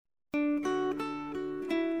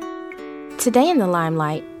Today in the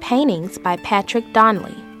limelight, paintings by Patrick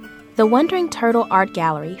Donnelly. The Wandering Turtle Art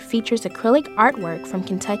Gallery features acrylic artwork from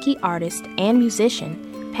Kentucky artist and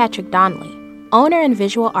musician Patrick Donnelly. Owner and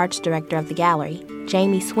visual arts director of the gallery,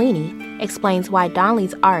 Jamie Sweeney, explains why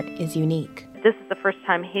Donnelly's art is unique. This is the first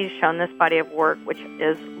time he's shown this body of work, which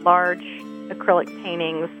is large acrylic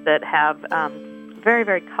paintings that have very,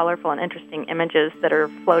 very colorful and interesting images that are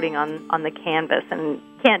floating on the canvas, and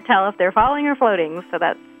can't tell if they're falling or floating, so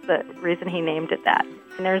that's the reason he named it that.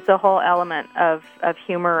 And there's a whole element of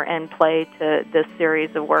humor and play to this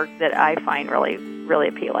series of work that I find really, really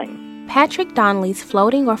appealing. Patrick Donnelly's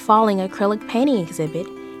Floating or Falling acrylic painting exhibit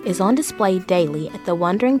is on display daily at the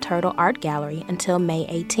Wandering Turtle Art Gallery until May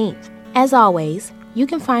 18th. As always, you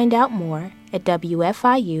can find out more at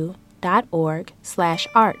wfiu.org/arts.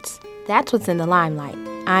 That's what's in the limelight.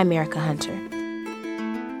 I'm Erica Hunter.